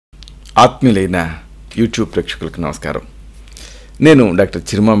ఆత్మీయులైన YouTube ప్రేక్షకులకు నమస్కారం. నేను డాక్టర్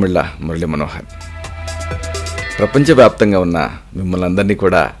చిరుమామిళ్ళ మురళి మనోహర్. ప్రపంచవ్యాప్తంగా ఉన్న మిమ్మల్ని అందరినీ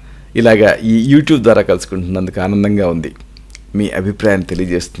కూడా ఇలాగా ఈ యూట్యూబ్ ద్వారా కలుసుకుంటున్నందుకు ఆనందంగా ఉంది. మీ అభిప్రాయాన్ని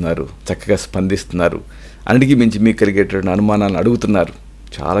తెలియజేస్తున్నారు, చక్కగా స్పందిస్తున్నారు, అన్నిటికీ మించి మీకు కలిగేటువంటి అనుమానాలను అడుగుతున్నారు.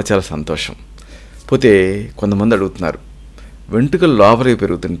 చాలా చాలా సంతోషం. పోతే కొంతమంది అడుగుతున్నారు, వెంట్రుకలు లోపలికి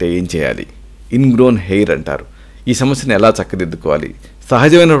పెరుగుతుంటే ఏం చేయాలి? ఇన్గ్రోన్ హెయిర్ అంటారు. ఈ సమస్యను ఎలా చక్కదిద్దుకోవాలి?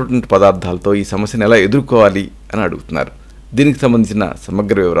 సహజమైనటువంటి పదార్థాలతో ఈ సమస్యను ఎలా ఎదుర్కోవాలి అని అడుగుతున్నారు. దీనికి సంబంధించిన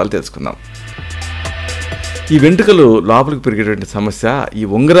సమగ్ర వివరాలు తెలుసుకుందాం. ఈ వెంట్రుకలు లోపలికి పెరిగేటువంటి సమస్య ఈ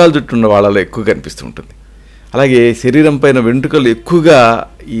ఉంగరాల జుట్టు ఉన్న వాళ్ళలో ఎక్కువ కనిపిస్తూ ఉంటుంది. అలాగే శరీరం పైన వెంట్రుకలు ఎక్కువగా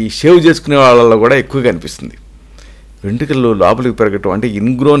ఈ షేవ్ చేసుకునే వాళ్ళలో కూడా ఎక్కువ కనిపిస్తుంది. వెంట్రుకలు లోపలికి పెరగటం అంటే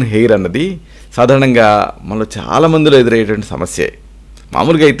ఇన్గ్రోన్ హెయిర్ అన్నది సాధారణంగా మనలో చాలామందిలో ఎదురయ్యేటువంటి సమస్యే.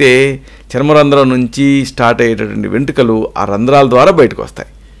 మామూలుగా అయితే చర్మరంధ్రం నుంచి స్టార్ట్ అయ్యేటటువంటి వెంట్రుకలు ఆ రంధ్రాల ద్వారా బయటకు వస్తాయి.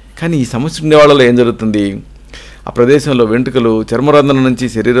 కానీ ఈ సమస్య ఉండే వాళ్ళలో ఏం జరుగుతుంది? ఆ ప్రదేశంలో వెంట్రుకలు చర్మరంధ్రం నుంచి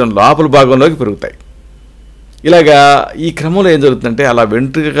శరీరం లోపల భాగంలోకి పెరుగుతాయి. ఇలాగా ఈ క్రమంలో ఏం జరుగుతుందంటే, అలా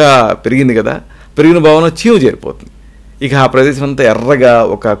వెంట్రుకగా పెరిగింది కదా, పెరిగిన భాగంలో చీము చేరిపోతుంది. ఇక ఆ ప్రదేశం అంతా ఎర్రగా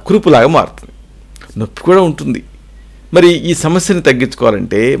ఒక కురుపులాగా మారుతుంది. నొప్పి కూడా ఉంటుంది. మరి ఈ సమస్యని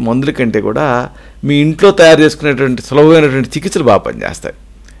తగ్గించుకోవాలంటే మందుల కంటే కూడా మీ ఇంట్లో తయారు చేసుకునేటువంటి సులభమైనటువంటి చికిత్సలు బాగా పనిచేస్తాయి.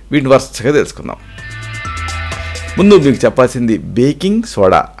 వీటిని వరుసగా తెలుసుకుందాం. ముందు మీకు చెప్పాల్సింది బేకింగ్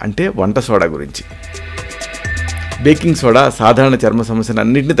సోడా అంటే వంట సోడా గురించి. బేకింగ్ సోడా సాధారణ చర్మ సమస్యను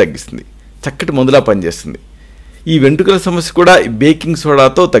అన్నింటినీ తగ్గిస్తుంది, చక్కటి మందులా పనిచేస్తుంది. ఈ వెంట్రుకల సమస్య కూడా ఈ బేకింగ్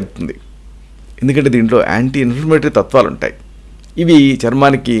సోడాతో తగ్గుతుంది. ఎందుకంటే దీంట్లో యాంటీ ఇన్ఫ్లమేటరీ తత్వాలు ఉంటాయి. ఇవి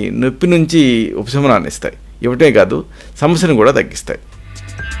చర్మానికి నొప్పి నుంచి ఉపశమనాన్ని ఇస్తాయి. ఇవటే కాదు, సమస్యను కూడా తగ్గిస్తాయి.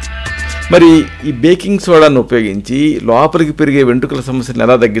 మరి ఈ బేకింగ్ సోడాను ఉపయోగించి లోపలికి పెరిగే వెంట్రుకల సమస్యను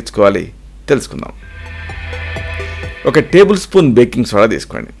ఎలా తగ్గించుకోవాలి తెలుసుకుందాం. 1 టేబుల్ స్పూన్ బేకింగ్ సోడా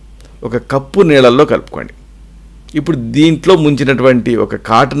తీసుకోండి. 1 కప్పు నీళ్ళల్లో కలుపుకోండి. ఇప్పుడు దీంట్లో ముంచినటువంటి ఒక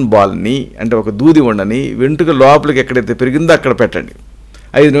కాటన్ బాల్ని అంటే ఒక దూది ఉండని వెంట్రుక లోపలికి ఎక్కడైతే పెరిగిందో అక్కడ పెట్టండి.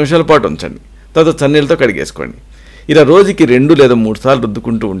 5 నిమిషాల పాటు ఉంచండి. తర్వాత చన్నీళ్ళతో కడిగేసుకోండి. ఇలా రోజుకి 2 లేదా 3 సార్లు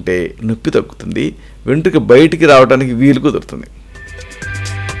రుద్దుకుంటూ ఉంటే నొప్పి తగ్గుతుంది, వెంట్రుక బయటికి రావడానికి వీలు కుదురుతుంది.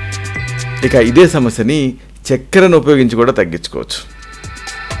 ఇక ఇదే సమస్యని చక్కెరను ఉపయోగించి కూడా తగ్గించుకోవచ్చు.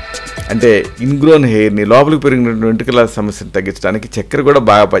 అంటే ఇన్గ్రోన్ హెయిర్ని లోపలికి పెరిగిన వెంట్రుకల సమస్యను తగ్గించడానికి చక్కెర కూడా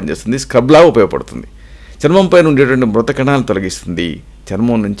బాగా పనిచేస్తుంది. స్క్రబ్లా ఉపయోగపడుతుంది. చర్మం పైన ఉండేటువంటి మృత కణాలను తొలగిస్తుంది.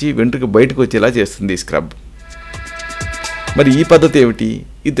 చర్మం నుంచి వెంట్రుక బయటకు వచ్చేలా చేస్తుంది స్క్రబ్. మరి ఈ పద్ధతి ఏమిటి?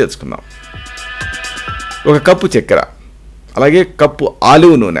 ఇది తెలుసుకుందాం. 1 కప్పు చక్కెర, అలాగే కప్పు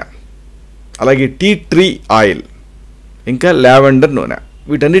ఆలివ్ నూనె, అలాగే టీ ట్రీ ఆయిల్, ఇంకా లావెండర్ నూనె,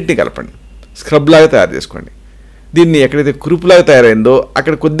 వీటన్నిటిని కలపండి. స్క్రబ్ లాగా తయారు చేసుకోండి. దీన్ని ఎక్కడైతే కురుపులాగా తయారైందో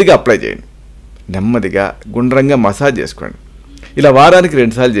అక్కడ కొద్దిగా అప్లై చేయండి. నెమ్మదిగా గుండ్రంగా మసాజ్ చేసుకోండి. ఇలా వారానికి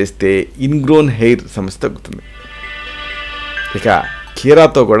 2 సార్లు చేస్తే ఇన్గ్రోన్ హెయిర్ సమస్య తగ్గుతుంది. ఇక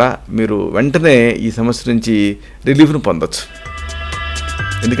కీరాతో కూడా మీరు వెంటనే ఈ సమస్య నుంచి రిలీఫ్ను పొందొచ్చు.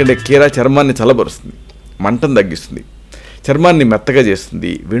 ఎందుకంటే కీరా చర్మాన్ని చల్లబరుస్తుంది, మంటను తగ్గిస్తుంది, చర్మాన్ని మెత్తగా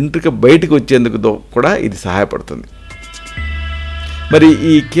చేస్తుంది, వెంట్రుక బయటకు వచ్చేందుకు కూడా ఇది సహాయపడుతుంది. మరి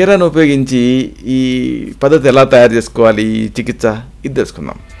ఈ కీరాను ఉపయోగించి ఈ పద్ధతి ఎలా తయారు చేసుకోవాలి, ఈ చికిత్స, ఇది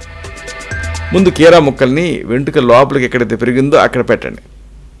తెలుసుకుందాం. ముందు కీరా ముక్కల్ని వెంట్రుక లోపలికి ఎక్కడైతే పెరిగిందో అక్కడ పెట్టండి.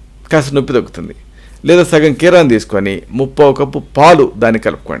 కాస్త నొప్పి తగ్గుతుంది. లేదా సగం కీరాను తీసుకొని 30 కప్పు పాలు దాన్ని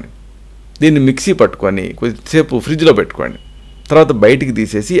కలుపుకోండి. దీన్ని మిక్సీ పట్టుకొని కొద్దిసేపు ఫ్రిడ్జ్లో పెట్టుకోండి. తర్వాత బయటికి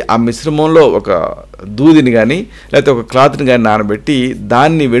తీసేసి ఆ మిశ్రమంలో ఒక దూదిని కానీ లేకపోతే ఒక క్లాత్ని కానీ నానబెట్టి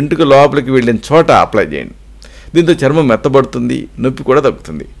దాన్ని వెంట్రుక లోపలికి వెళ్ళిన చోట అప్లై చేయండి. దీంతో చర్మం మెత్తబడుతుంది, నొప్పి కూడా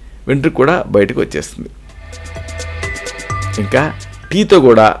తగ్గుతుంది, వెంట్రుక కూడా బయటకు వచ్చేస్తుంది. ఇంకా టీతో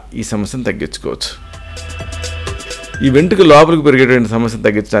కూడా ఈ సమస్యను తగ్గించుకోవచ్చు. ఈ వెంట్రుక లోపలికి పెరిగేటువంటి సమస్యను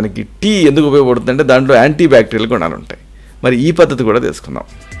తగ్గించడానికి టీ ఎందుకు ఉపయోగపడుతుందంటే దాంట్లో యాంటీ బ్యాక్టీరియల్ గుణాలు ఉంటాయి. మరి ఈ పద్ధతి కూడా తెలుసుకుందాం.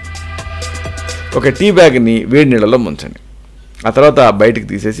 1 టీ బ్యాగ్ని వేడి నీళ్ళలో ముంచండి. ఆ తర్వాత బయటికి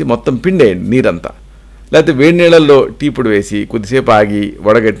తీసేసి మొత్తం పిండేయండి నీరంతా. లేకపోతే వేడి నీళ్ళల్లో టీ పొడి వేసి కొద్దిసేపు ఆగి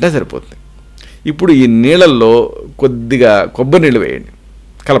వడగట్టినా సరిపోతుంది. ఇప్పుడు ఈ నీళ్ళల్లో కొద్దిగా కొబ్బరి నీళ్ళు వేయండి,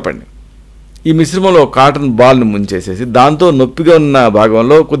 కలపండి. ఈ మిశ్రమంలో కాటన్ బాల్ని ముంచేసేసి దాంతో నొప్పిగా ఉన్న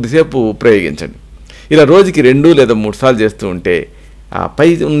భాగంలో కొద్దిసేపు ప్రయోగించండి. ఇలా రోజుకి 2 లేదా 3 సార్లు చేస్తూ ఉంటే ఆ పై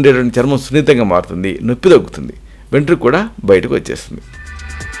ఉండేటువంటి చర్మం సున్నితంగా మారుతుంది, నొప్పి తగ్గుతుంది, వెంట్రుక కూడా బయటకు వచ్చేస్తుంది.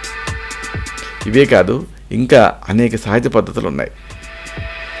 ఇవే కాదు, ఇంకా అనేక సహజ పద్ధతులు ఉన్నాయి.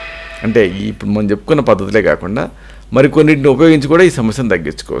 అంటే ఇప్పుడు మనం చెప్పుకున్న పద్ధతులే కాకుండా మరికొన్నిటిని ఉపయోగించి కూడా ఈ సమస్యను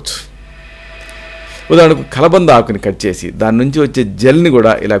తగ్గించుకోవచ్చు. ఉదాహరణకు కలబంద ఆకుని కట్ చేసి దాని నుంచి వచ్చే జెల్ని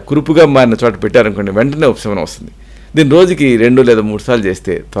కూడా ఇలా కురుపుగా మారిన చోట పెట్టారనుకోండి, వెంటనే ఉపశమనం వస్తుంది. దీన్ని రోజుకి 2 లేదా 3 సార్లు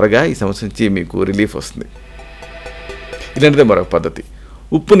చేస్తే త్వరగా ఈ సమస్య నుంచి మీకు రిలీఫ్ వస్తుంది. ఇలాంటిదే మరొక పద్ధతి.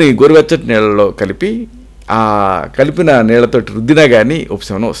 ఉప్పుని గోరువెచ్చటి నీళ్ళలో కలిపి ఆ కలిపిన నీళ్ళతో రుద్దినా కానీ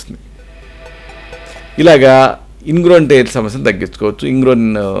ఉపశమనం వస్తుంది. ఇలాగా ఇన్గ్రోన్ హెయిర్ సమస్యను తగ్గించుకోవచ్చు. ఇంగ్రోన్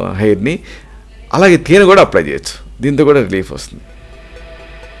హెయిర్ని అలాగే తేనె కూడా అప్లై చేయొచ్చు, దీంతో కూడా రిలీఫ్ వస్తుంది.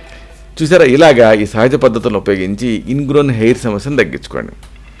 చూసారా, ఇలాగా ఈ సహజ పద్ధతులను ఉపయోగించి ఇన్గ్రోన్ హెయిర్ సమస్యను తగ్గించుకోండి.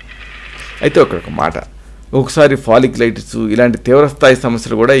 అయితే ఒక మాట, ఒకసారి ఫాలిక్యులైటిస్ ఇలాంటి తీవ్రస్థాయి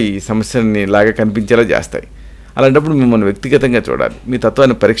సమస్యలు కూడా ఈ సమస్యని లాగా కనిపించేలా చేస్తాయి. అలాంటప్పుడు మిమ్మల్ని వ్యక్తిగతంగా చూడాలి, మీ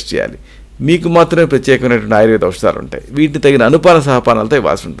తత్వాన్ని పరీక్ష చేయాలి. మీకు మాత్రమే ప్రత్యేకమైనటువంటి ఆయుర్వేద ఔషధాలు ఉంటాయి, వీటిని తగిన అనుపాన సహపానాలతో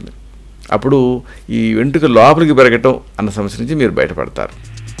ఇవ్వాల్సి ఉంటుంది. అప్పుడు ఈ వెంట్రుక లోపలికి పెరగటం అన్న సమస్య నుంచి మీరు బయటపడతారు.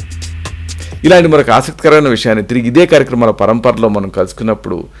 ఇలాంటి మరొక ఆసక్తికరమైన విషయాన్ని తిరిగి ఇదే కార్యక్రమాల పరంపరలో మనం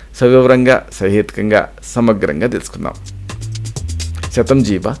కలుసుకున్నప్పుడు సవివరంగా, సహేతుకంగా, సమగ్రంగా తెలుసుకుందాం. శతం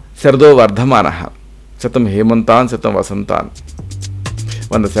జీవ శరదో వర్ధమానః, శతం హేమంతాన్ శతం వసంతాన్.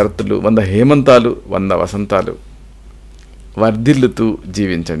 100 శరత్తులు, 100 హేమంతాలు, 100 వసంతాలు వర్ధిల్లుతూ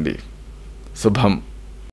జీవించండి. శుభం.